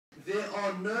there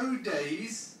are no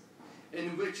days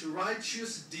in which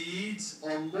righteous deeds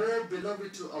are more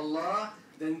beloved to Allah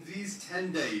than these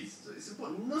 10 days. So it's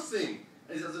important. Nothing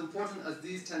is as important as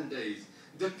these 10 days.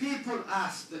 The people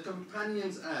asked, the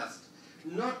companions asked,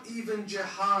 not even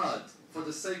jihad for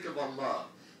the sake of Allah.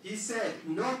 He said,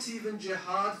 not even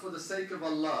jihad for the sake of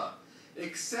Allah,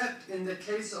 except in the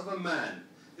case of a man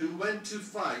who went to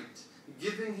fight,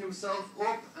 giving himself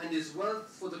up and his wealth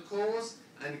for the cause,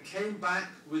 and came back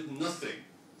with nothing.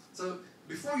 So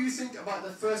before you think about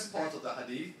the first part of the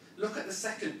hadith, look at the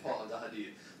second part of the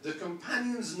hadith. The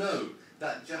companions know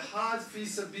that jihad fi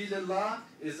sabilillah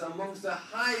is amongst the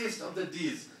highest of the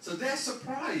deeds. So they're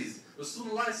surprised.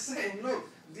 Rasulullah is saying, look,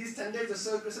 these 10 days are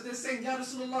so good. So they're saying, Ya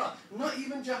Rasulullah, not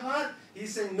even jihad?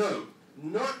 He's saying, no,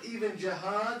 not even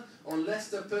jihad unless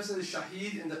the person is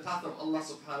shaheed in the path of Allah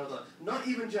subhanahu wa ta'ala. Not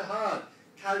even jihad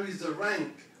carries the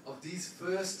rank of these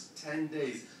first 10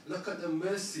 days. Look at the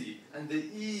mercy and the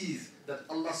ease that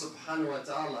Allah subhanahu wa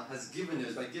ta'ala has given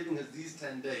us by giving us these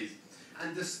 10 days.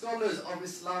 And the scholars of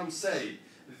Islam say,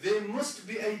 there must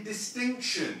be a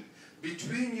distinction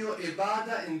between your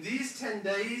ibadah in these 10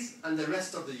 days and the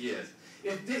rest of the years.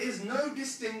 If there is no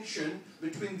distinction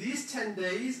between these 10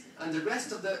 days and the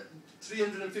rest of the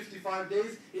 355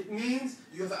 days, it means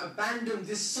you have abandoned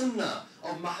this sunnah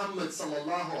of Muhammad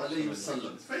sallallahu alayhi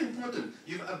wasallam. It's very important.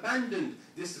 You've abandoned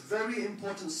this very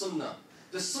important sunnah.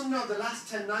 The sunnah of the last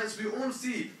 10 nights, we all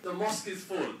see the mosque is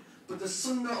full. But the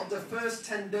sunnah of the first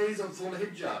 10 days of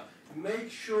Dzulhijjah, make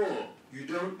sure you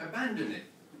don't abandon it.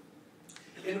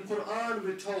 In Quran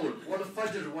we're told,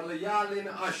 وَالْفَجْرِ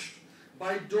وَلَيَالٍ عَشْرٍ,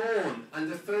 by dawn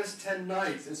and the first 10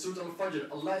 nights in Surah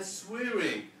Al-Fajr, Allah is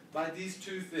swearing by these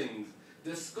two things.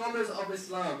 The scholars of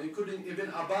Islam, including Ibn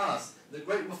Abbas, the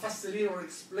great mufassirin or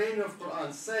explainer of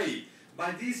Quran, say,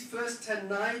 by these first 10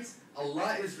 nights,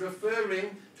 Allah is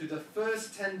referring to the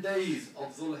first 10 days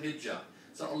of Dzulhijjah.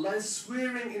 So Allah is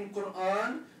swearing in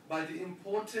Quran by the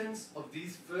importance of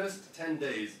these first 10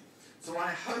 days. So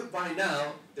I hope by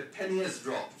now the penny has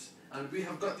dropped and we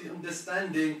have got the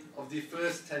understanding of the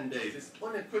first 10 days. It's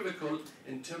unequivocal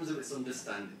in terms of its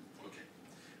understanding. Okay.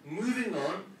 Moving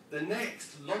on, the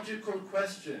next logical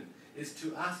question is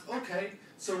to ask, okay,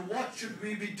 so what should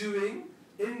we be doing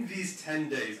in these 10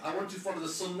 days? I want to follow the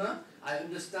sunnah. I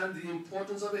understand the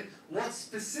importance of it. What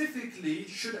specifically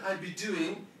should I be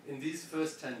doing in these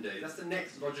first 10 days? That's the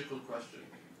next logical question.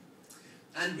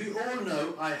 And we all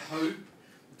know, I hope,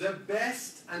 the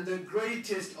best and the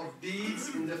greatest of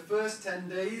deeds in the first 10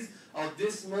 days of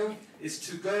this month is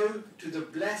to go to the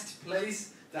blessed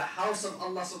place, the house of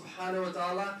Allah subhanahu wa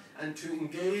ta'ala, and to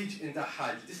engage in the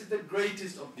Hajj. This is the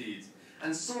greatest of deeds.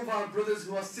 And some of our brothers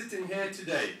who are sitting here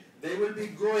today, they will be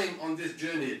going on this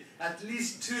journey. At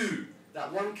least two.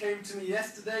 That one came to me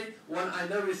yesterday, one I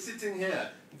know is sitting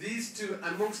here. These two,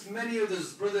 amongst many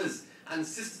others, brothers and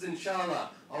sisters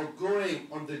inshallah, are going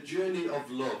on the journey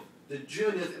of love. The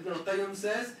journey, as Ibn al-Qayyim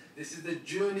says, this is the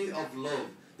journey of love,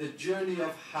 the journey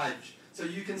of Hajj. So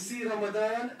you can see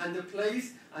Ramadan and the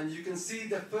place, and you can see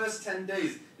the first 10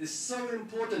 days. It's so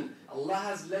important. Allah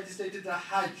has legislated the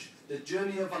Hajj, the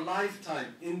journey of a lifetime,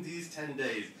 in these 10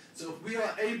 days. So if we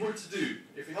are able to do,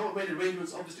 if we haven't made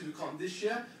arrangements, obviously we can't this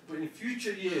year, but in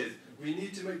future years, we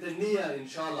need to make the niyyah,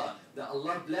 inshallah, that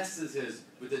Allah blesses us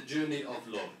with the journey of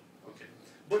love. Okay.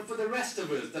 But for the rest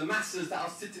of us, the masses that are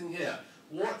sitting here,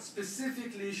 what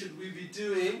specifically should we be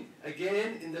doing,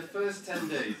 again, in the first 10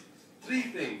 days? Three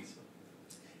things.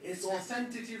 It's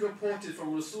authentically reported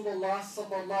from Rasulullah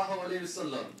sallallahu alayhi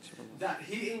wasallam that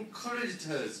he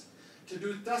encouraged us to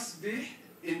do tasbih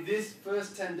in this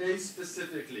first 10 days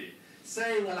specifically,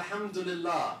 saying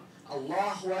Alhamdulillah,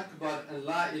 Allahu Akbar, and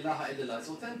La ilaha illallah. It's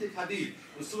authentic hadith.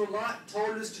 Rasulullah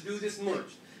told us to do this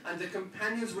much, and the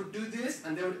companions would do this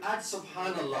and they would add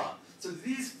Subhanallah. So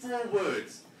these four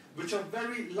words, which are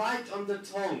very light on the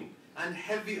tongue and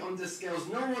heavy on the scales,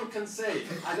 no one can say,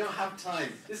 I don't have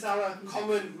time. This is our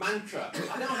common mantra.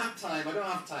 I don't have time, I don't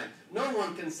have time. No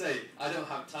one can say, I don't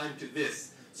have time to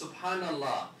this.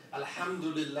 Subhanallah,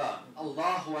 Alhamdulillah,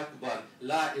 Allahu Akbar,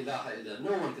 La ilaha illallah.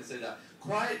 No one can say that.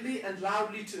 Quietly and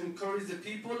loudly to encourage the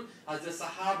people, as the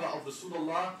Sahaba of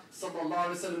Rasulullah sallallahu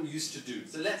alaihi wasallam used to do.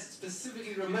 So let's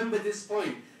specifically remember this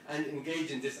point and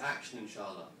engage in this action,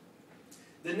 inshallah.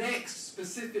 The next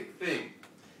specific thing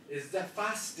is the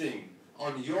fasting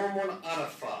on Yawm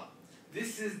al-Arafah.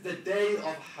 This is the day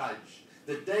of Hajj,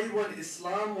 the day when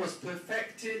Islam was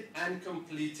perfected and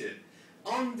completed.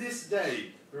 On this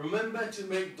day, remember to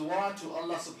make dua to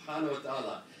Allah subhanahu wa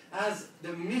ta'ala. as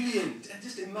the millions,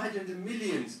 just imagine the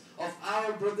millions of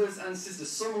our brothers and sisters,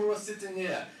 some who are sitting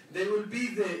here, they will be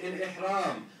there in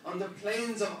Ihram, on the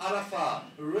plains of Arafah,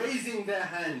 raising their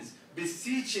hands,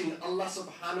 beseeching Allah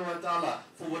subhanahu wa ta'ala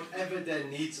for whatever their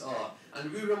needs are.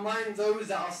 And we remind those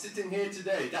that are sitting here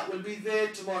today, that will be there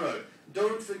tomorrow.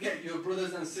 Don't forget your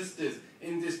brothers and sisters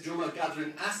in this Jummah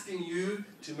gathering asking you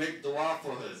to make dua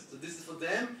for us. So this is for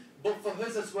them, but for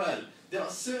us as well. There are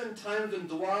certain times when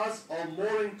du'as are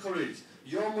more encouraged.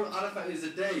 Yawmul Arafah is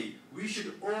a day we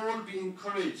should all be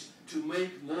encouraged to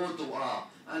make more dua.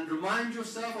 And remind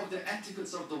yourself of the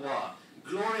etiquettes of dua.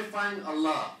 Glorifying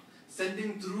Allah,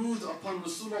 sending durood upon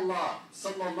Rasulullah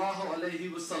sallallahu alayhi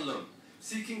wasallam,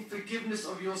 seeking forgiveness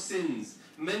of your sins,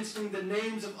 mentioning the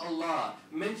names of Allah,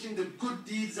 mentioning the good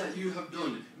deeds that you have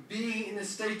done, being in a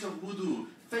state of wudu,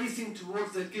 facing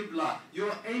towards the Qibla,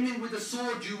 you're aiming with a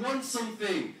sword, you want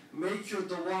something, make your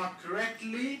dua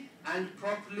correctly and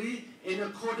properly in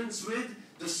accordance with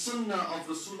the sunnah of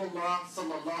Rasulullah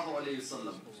sallallahu alayhi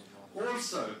wasallam.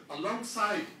 Also,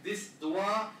 alongside this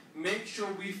dua, make sure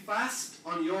we fast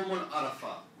on Yawmul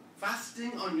Arafah.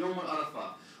 Fasting on Yawmul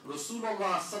Arafah.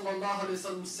 Rasulullah sallallahu alayhi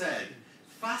wasallam said,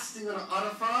 fasting on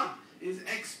Arafah is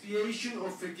expiation or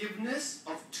forgiveness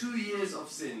of 2 years of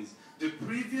sins. The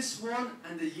previous one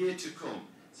and the year to come.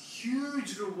 It's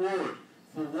huge reward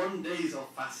for 1 day of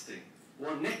fasting.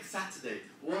 One next Saturday,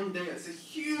 1 day, it's a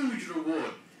huge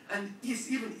reward. And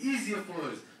it's even easier for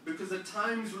us because the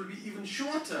times will be even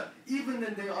shorter, even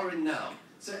than they are in now.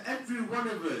 So every one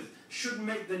of us should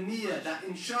make the niyyah that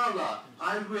inshallah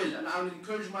I will, and I will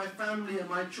encourage my family and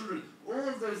my children,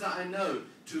 all those that I know,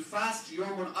 to fast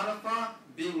Yawmul Arafah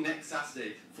being next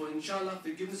Saturday for inshallah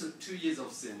forgiveness of 2 years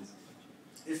of sins.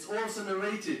 It's also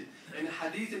narrated in a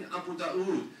hadith in Abu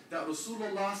Dawood that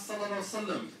Rasulullah sallallahu alaihi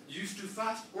wasallam used to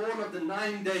fast all of the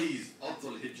 9 days of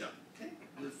Dzulhijjah. Okay?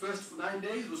 The first 9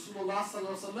 days Rasulullah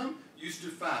sallallahu alaihi wasallam used to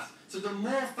fast. So the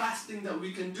more fasting that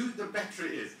we can do, the better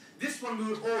it is. This one we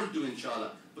will all do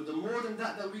inshallah. But the more than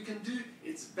that we can do,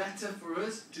 it's better for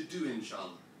us to do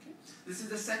inshallah. Okay? This is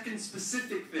the second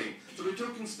specific thing. So we're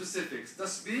talking specifics.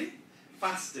 Tasbih,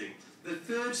 fasting. The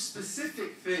third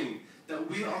specific thing that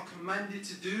we are commanded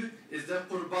to do is the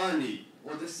qurbani,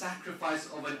 or the sacrifice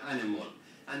of an animal.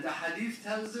 And the hadith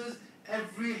tells us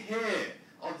every hair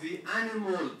of the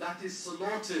animal that is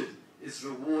slaughtered is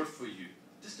reward for you.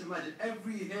 Just imagine,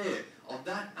 every hair of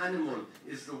that animal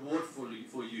is reward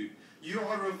for you. You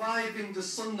are reviving the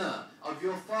sunnah of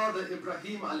your father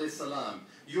Ibrahim alayhi salam.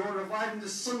 You are reviving the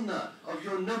sunnah of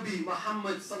your Nabi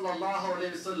Muhammad sallallahu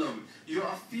alayhi wasallam. You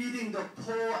are feeding the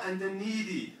poor and the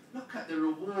needy. Look at the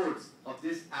rewards of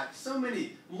this act. So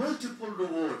many, multiple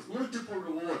rewards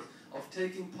of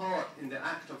taking part in the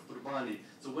act of qurbani.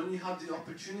 So when you have the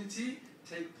opportunity,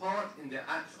 take part in the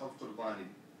act of qurbani.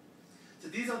 So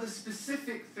these are the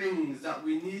specific things that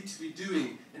we need to be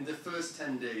doing in the first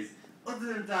 10 days.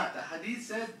 Other than that, the hadith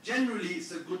says generally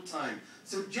it's a good time.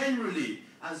 So generally,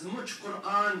 as much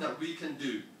Quran that we can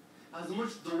do, as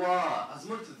much dua, as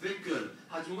much dhikr,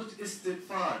 as much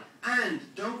istighfar, and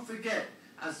don't forget,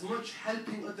 as much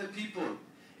helping other people,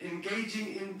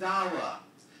 engaging in dawah.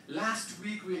 Last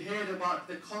week we heard about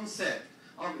the concept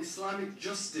of Islamic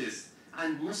justice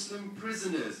and Muslim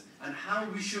prisoners and how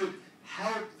we should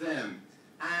help them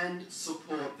and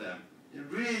support them.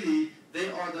 Really,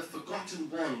 they are the forgotten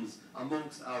ones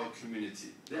amongst our community.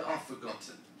 They are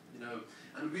forgotten,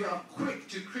 and we are quick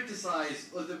to criticize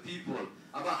other people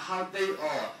about how they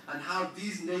are and how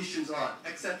these nations are,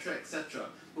 etc., etc.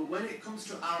 But when it comes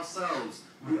to ourselves,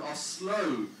 we are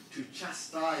slow to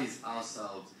chastise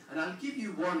ourselves. And I'll give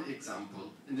you one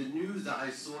example in the news that I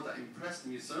saw that impressed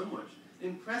me so much.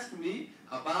 Impressed me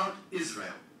about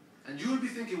Israel. And you'll be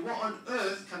thinking, what on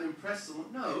earth can impress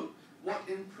someone? No, what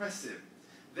impressive.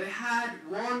 They had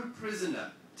one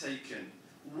prisoner taken.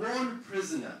 One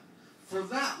prisoner. For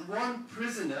that one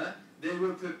prisoner, they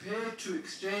were prepared to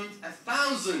exchange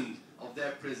 1,000 of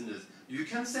their prisoners. You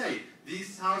can say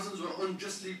these thousands were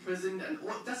unjustly imprisoned, and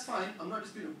that's fine, I'm not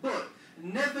disputing. But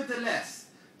nevertheless,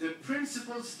 the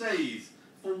principle stays,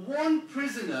 for one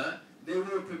prisoner, they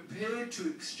were prepared to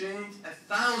exchange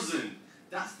 1,000.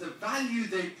 That's the value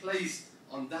they placed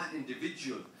on that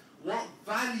individual. What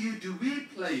value do we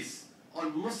place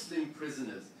on Muslim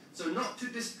prisoners? So not to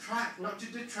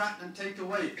detract and take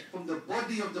away from the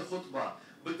body of the khutbah,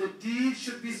 but the deeds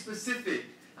should be specific,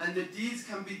 and the deeds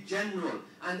can be general.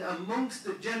 And amongst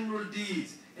the general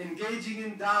deeds, engaging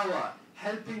in dawah,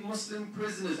 helping Muslim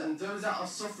prisoners and those that are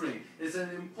suffering is an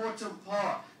important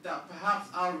part that perhaps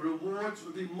our rewards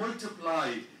will be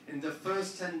multiplied in the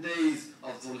first 10 days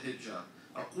of Dzulhijjah.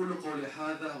 أقول قولي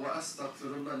هذا وأستغفر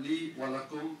الله لي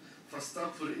ولكم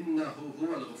فاستغفر إنه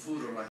هو الغفور الرحيم.